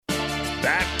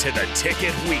back to The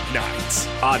Ticket weeknights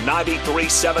on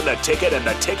 93.7 The Ticket and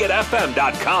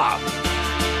theticketfm.com.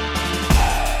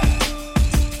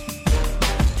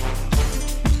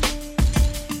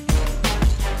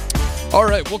 All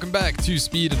right, welcome back to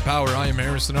Speed and Power. I am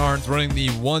Harrison Arns running the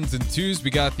ones and twos. We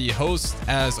got the host,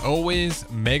 as always,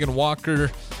 Megan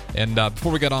Walker. And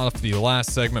before we got off the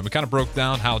last segment, we kind of broke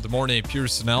down how DeMornay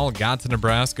Pierce-Snell got to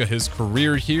Nebraska, his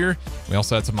career here. We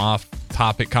also had some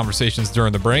off-topic conversations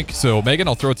during the break. So, Megan,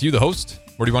 I'll throw it to you, the host.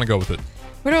 Where do you want to go with it?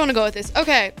 Where do I want to go with this?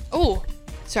 Okay. Oh,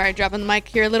 sorry, dropping the mic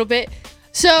here a little bit.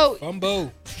 So, Fumbo.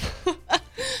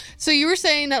 So you were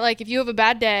saying that, like, if you have a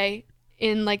bad day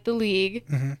in, like, the league,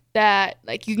 that,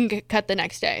 like, you can get cut the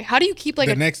next day. How do you keep, like,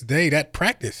 the next day, that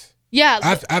practice? Yeah.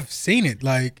 I've seen it,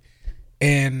 like,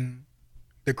 and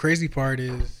the crazy part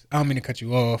is, I don't mean to cut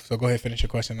you off, so go ahead, finish your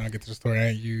question, and I'll get to the story. I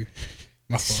ain't you.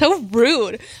 My fault. So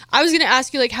rude. I was going to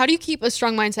ask you, like, how do you keep a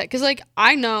strong mindset? Because, like,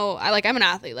 I know, I'm an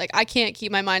athlete. Like, I can't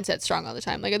keep my mindset strong all the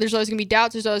time. Like, there's always going to be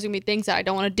doubts. There's always going to be things that I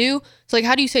don't want to do. So, like,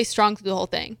 how do you stay strong through the whole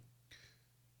thing?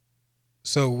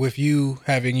 So with you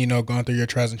having, gone through your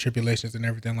trials and tribulations and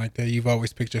everything like that, you've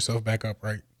always picked yourself back up,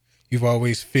 right? You've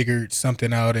always figured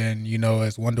something out, and,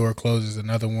 as one door closes,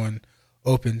 another one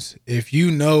opens. If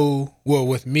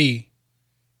with me,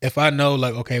 if I know,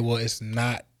 like, okay, well, it's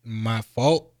not my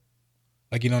fault,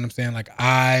 like, you know what I'm saying? Like,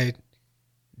 I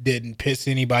didn't piss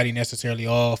anybody necessarily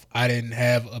off. I didn't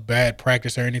have a bad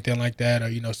practice or anything like that,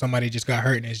 or, somebody just got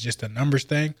hurt and it's just a numbers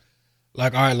thing.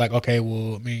 Like, all right, like, okay,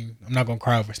 well, I mean, I'm not going to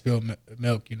cry over spilled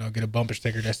milk, get a bumper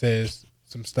sticker that says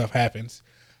some stuff happens.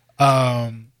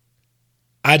 I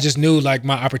just knew, like,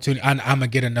 my opportunity, I'm going to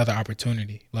get another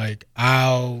opportunity. Like,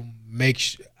 I'll make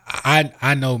sure,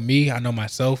 I know me, I know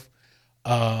myself.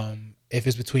 If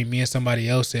it's between me and somebody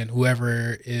else, and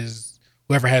whoever has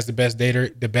the best day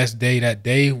that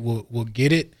day will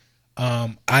get it.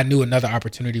 I knew another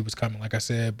opportunity was coming. Like I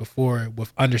said before,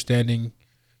 with understanding,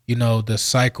 the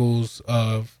cycles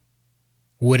of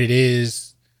what it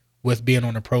is with being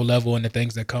on a pro level and the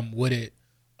things that come with it.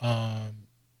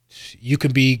 You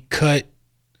can be cut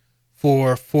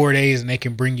for 4 days and they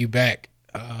can bring you back,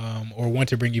 or want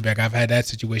to bring you back. I've had that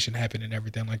situation happen and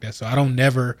everything like that. So I don't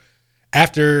never,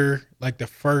 after like the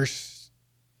first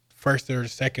or the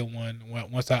second one,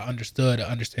 once I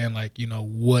understand like,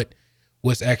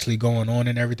 what's actually going on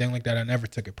and everything like that, I never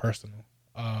took it personal.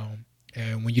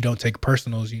 And when you don't take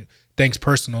things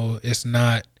personal, it's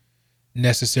not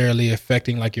necessarily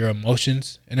affecting like your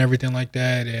emotions and everything like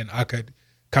that. And I could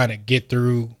kind of get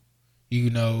through,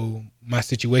 my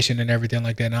situation and everything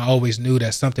like that. And I always knew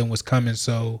that something was coming.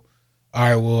 So, all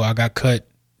right, well, I got cut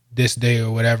this day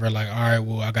or whatever. Like, all right,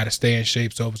 well, I got to stay in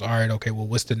shape. So it was, all right, okay, well,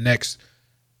 what's the next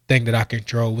thing that I can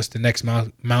control? What's the next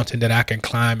mountain that I can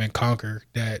climb and conquer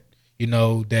that,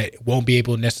 that won't be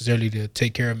able necessarily to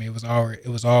take care of me? It was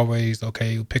always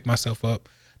okay, pick myself up,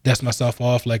 dust myself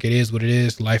off, like it is what it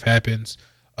is. Life happens.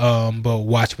 But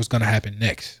watch what's going to happen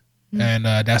next. Mm-hmm. And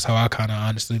that's how I kind of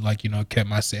honestly, like, kept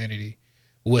my sanity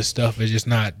with stuff, is just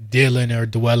not dealing or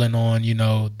dwelling on,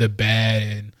 the bad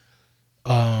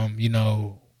and,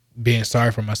 being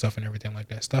sorry for myself and everything like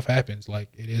that. Stuff happens. Like,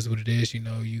 it is what it is.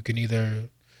 You can either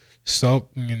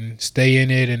sulk and stay in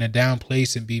it in a down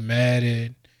place and be mad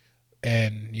and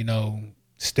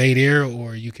stay there,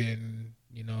 or you can,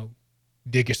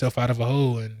 dig yourself out of a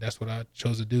hole, and that's what I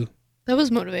chose to do. That was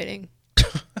motivating.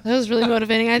 That was really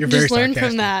motivating. I just learned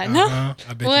from that. Uh-huh.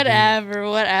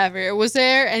 Whatever. Was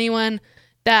there anyone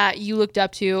that you looked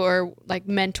up to or like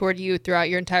mentored you throughout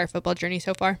your entire football journey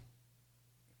so far?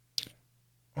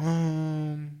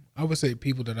 I would say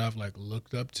people that I've like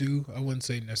looked up to. I wouldn't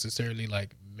say necessarily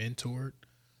like mentored.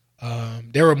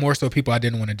 There were more so people I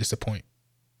didn't want to disappoint.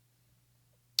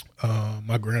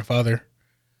 My grandfather,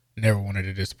 never wanted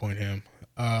to disappoint him.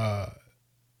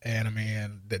 And I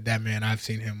mean, that man, I've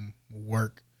seen him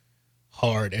work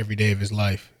hard every day of his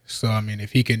life. So, I mean,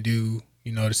 if he can do,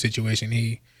 the situation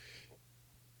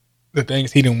the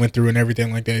things he done went through and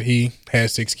everything like that. He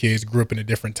had 6 kids, grew up in a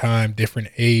different time, different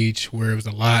age, where it was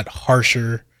a lot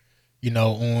harsher,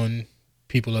 on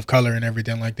people of color and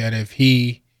everything like that. If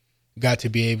he got to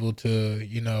be able to,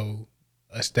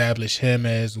 establish him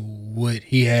as what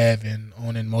he have and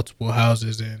owning multiple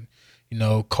houses and,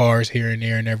 cars here and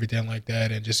there and everything like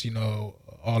that, and just,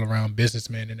 all around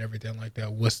businessman and everything like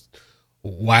that.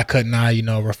 Why couldn't I,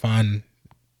 refine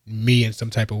me in some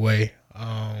type of way?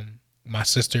 My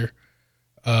sister,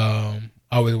 I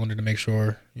always wanted to make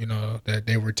sure, that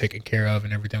they were taken care of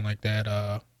and everything like that.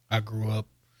 I grew up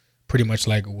pretty much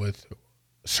like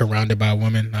surrounded by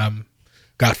women.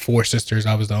 Got 4 sisters.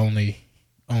 I was the only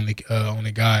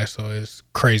guy, so it's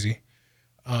crazy.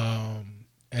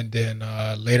 And then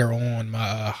later on,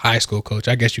 my high school coach,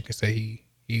 I guess you could say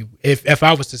he if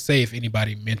I was to say if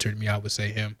anybody mentored me, I would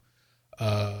say him.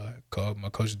 Called my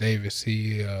coach Davis.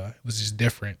 He was just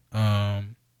different.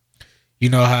 You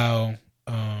know how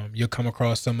you'll come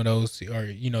across some of those,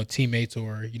 or teammates,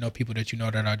 or people that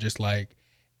that are just like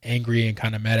angry and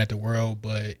kind of mad at the world,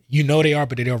 but they are,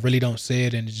 but they don't say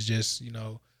it, and it's just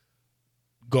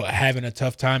go having a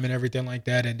tough time and everything like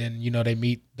that. And then they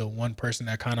meet the one person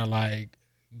that kind of like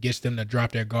gets them to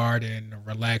drop their guard and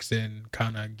relax and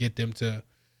kind of get them to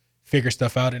figure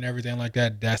stuff out and everything like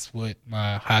that. That's what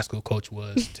my high school coach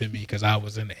was to me, because I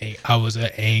was an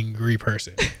angry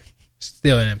person.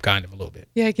 Still am, kind of, a little bit.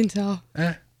 Yeah, I can tell.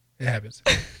 It happens.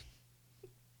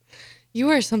 You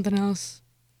are something else.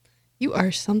 You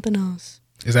are something else.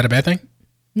 Is that a bad thing?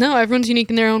 No, everyone's unique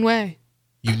in their own way.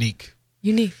 Unique.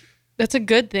 That's a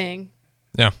good thing.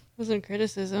 Yeah. Wasn't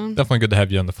criticism. Definitely good to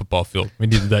have you on the football field. We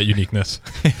needed that uniqueness.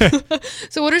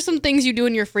 So what are some things you do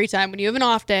in your free time when you have an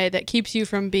off day that keeps you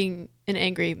from being an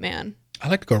angry man? I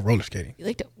like to go roller skating. You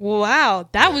like to? Wow,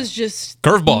 that was just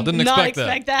Curveball. Didn't not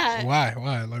expect that. Why?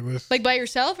 Like what's... Like by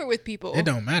yourself or with people? It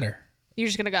don't matter. You're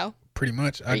just gonna go? Pretty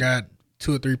much. I got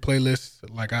 2 or 3 playlists.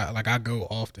 Like I go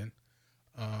often.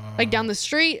 Like down the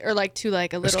street, or like to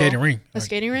like a little skating ring.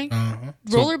 Skating ring? Uh-huh.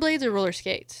 Rollerblades or roller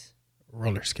skates?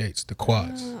 Roller skates, the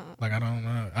quads. Like I don't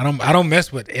know. I don't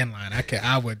mess with inline.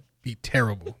 I would be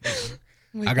terrible.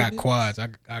 I got quads. I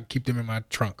keep them in my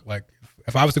trunk. Like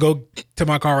if I was to go to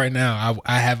my car right now,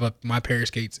 I have my pair of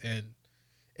skates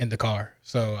in the car.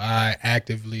 So I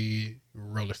actively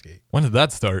roller skate. When did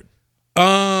that start?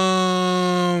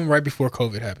 Right before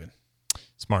COVID happened.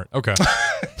 Smart. Okay.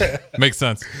 Makes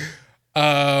sense.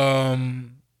 That's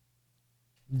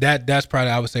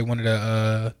probably, I would say, one of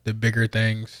the bigger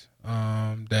things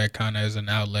that kind of is an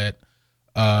outlet.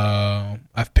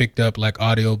 I've picked up like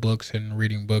audiobooks and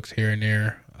reading books here and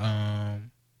there.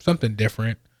 Something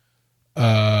different.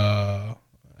 That's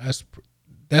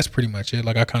pretty much it.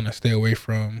 Like I kind of stay away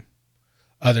from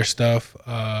other stuff.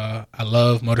 I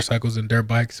love motorcycles and dirt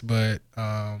bikes, but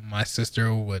my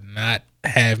sister would not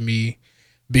have me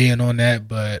being on that.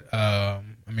 But I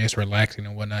mean, it's relaxing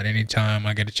and whatnot. Anytime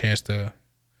I get a chance to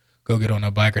go get on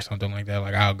a bike or something like that,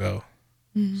 like I'll go.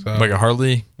 Mm-hmm. So, like a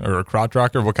Harley or a crotch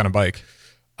rocker? What kind of bike?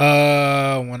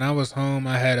 When I was home,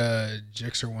 I had a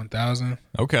Gixxer 1000.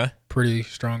 Okay. Pretty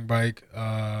strong bike.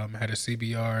 Had a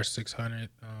CBR 600.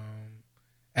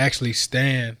 Actually,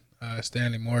 Stanley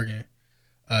Morgan,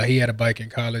 he had a bike in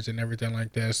college and everything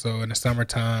like that. So in the summer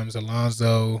times,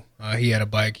 Alonzo, he had a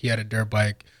bike. He had a dirt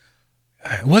bike.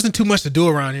 It wasn't too much to do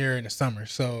around here in the summer,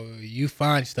 so you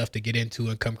find stuff to get into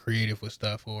and come creative with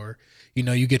stuff, or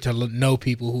you get to know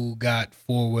people who got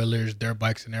 4-wheelers, dirt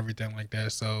bikes, and everything like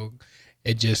that. So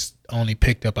it just only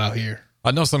picked up out here.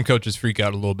 I know some coaches freak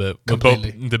out a little bit.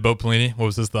 Completely. Did Bo Pelini? What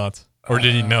was his thoughts, or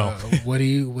did he know? What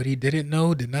he didn't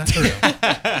know did not hurt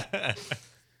him.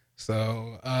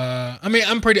 So I mean,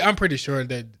 I'm pretty sure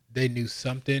that they knew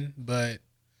something, but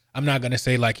I'm not going to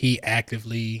say like he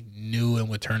actively knew and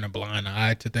would turn a blind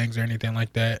eye to things or anything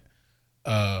like that.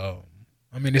 I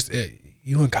mean,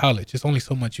 you in college. It's only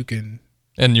so much you can.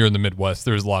 And you're in the Midwest.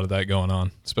 There's a lot of that going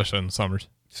on, especially in the summers.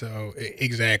 So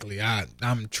exactly.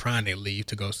 I'm trying to leave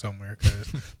to go somewhere,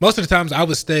 because most of the times I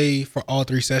would stay for all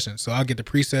 3 sessions. So I'll get the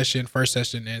pre-session, first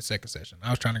session, and second session. I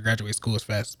was trying to graduate school as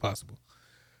fast as possible.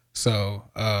 So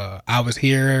I was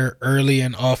here early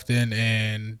and often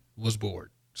and was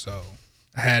bored. So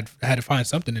I had to find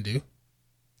something to do.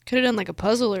 Could have done like a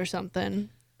puzzle or something.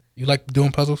 You like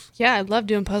doing puzzles? Yeah, I love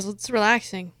doing puzzles. It's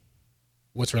relaxing.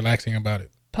 What's relaxing about it?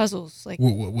 Puzzles, like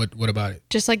what about it?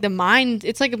 Just like the mind.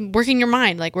 It's like working your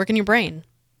mind, like working your brain.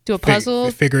 Do a puzzle,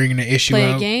 figuring the issue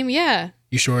play out. a game. Yeah.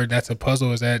 You sure that's a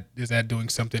puzzle? Is that doing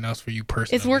something else for you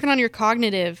personally? It's working on your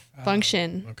cognitive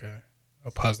function. Okay,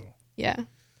 a puzzle. Yeah.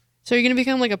 So you're gonna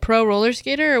become like a pro roller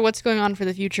skater, or what's going on for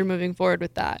the future moving forward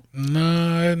with that?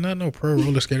 No, not no pro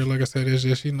roller skater. Like I said, it's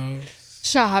just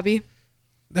It's a hobby.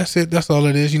 That's it. That's all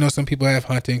it is. Some people have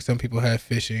hunting, some people have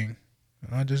fishing.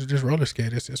 Just roller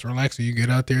skate. It's relaxing. You get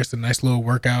out there. It's a nice little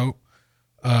workout.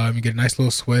 You get a nice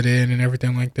little sweat in and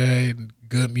everything like that. And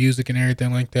good music and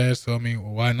everything like that. So I mean,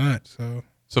 why not? So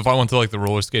if I went to like the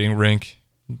roller skating rink,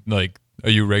 like,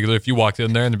 are you regular? If you walked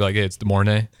in there and they'd be like, "Hey, it's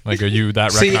DeMornay," like, are you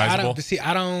that recognizable?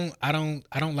 I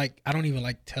don't even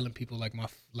like telling people like my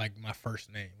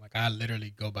first name. Like I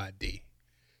literally go by D.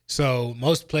 So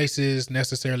most places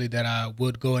necessarily that I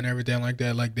would go and everything like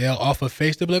that, like they'll offer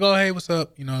face, they'll be like, "Oh, hey, what's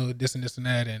up?" This and this and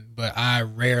that. But I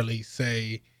rarely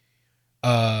say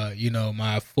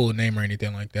my full name or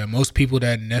anything like that. Most people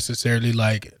that necessarily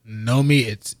like know me,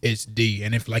 it's D.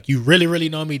 And if like you really, really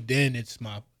know me, then it's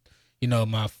my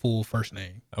my full first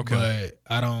name. Okay. But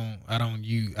I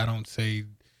don't say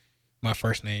my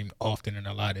first name often and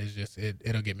a lot. It's just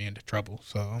it'll get me into trouble.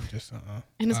 So I'm just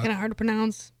And it's kind of hard to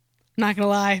pronounce. I'm not gonna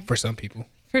lie. for some people.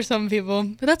 For some people,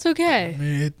 but that's okay. I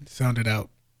mean, it sounded out.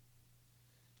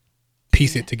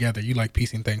 Piece it together. You like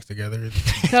piecing things together.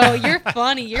 No, you're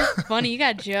funny. You're funny. You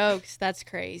got jokes. That's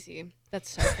crazy. That's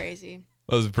so crazy.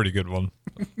 That was a pretty good one.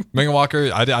 Megan Walker,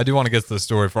 I do want to get to the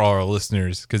story for all our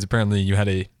listeners because apparently you had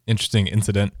a interesting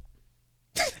incident.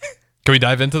 Can we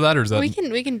dive into that, or is that? We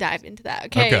can dive into that.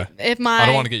 Okay. Okay. I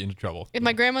don't want to get you into trouble. If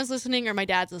my grandma's listening or my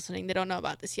dad's listening, they don't know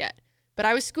about this yet. But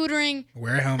I was scootering.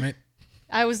 Wear a helmet.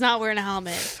 I was not wearing a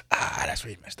helmet. That's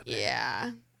where you messed up.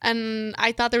 Yeah. And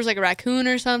I thought there was like a raccoon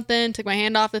or something. Took my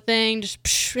hand off the thing. Just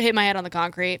hit my head on the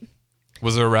concrete.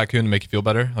 Was there a raccoon to make you feel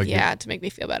better? Like Yeah, to make me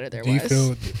feel better. There Do was.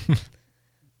 you feel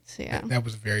So, yeah. that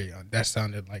was very? That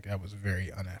sounded like that was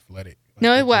very unathletic.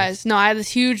 No, it was. No, I had this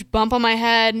huge bump on my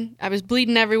head. I was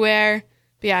bleeding everywhere.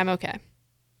 But yeah, I'm okay.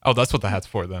 Oh, that's what the hat's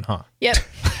for then, huh? Yep.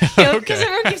 Because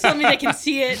everyone keeps telling me they can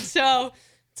see it. So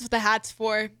that's what the hat's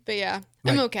for. But yeah,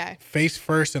 I'm Like, okay. Face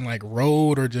first and like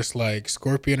road or just like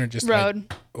scorpion or just Road.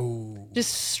 Like, oh,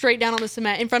 Just straight down on the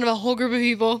cement in front of a whole group of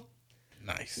people.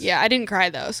 nice. Yeah, I didn't cry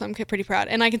though, so I'm pretty proud.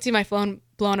 And I can see my phone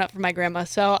blown up from my grandma.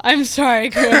 So I'm sorry,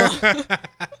 Grandma.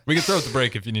 We can throw it to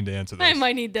break if you need to answer this. I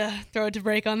might need to throw it to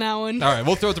break on that one. All right,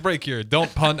 we'll throw it to break here.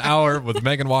 Don't Punt Hour with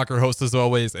Megan Walker, host as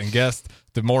always, and guest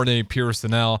DeMornay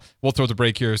Piersonell. We'll throw it to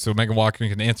break here so Megan Walker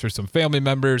can answer some family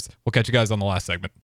members. We'll catch you guys on the last segment.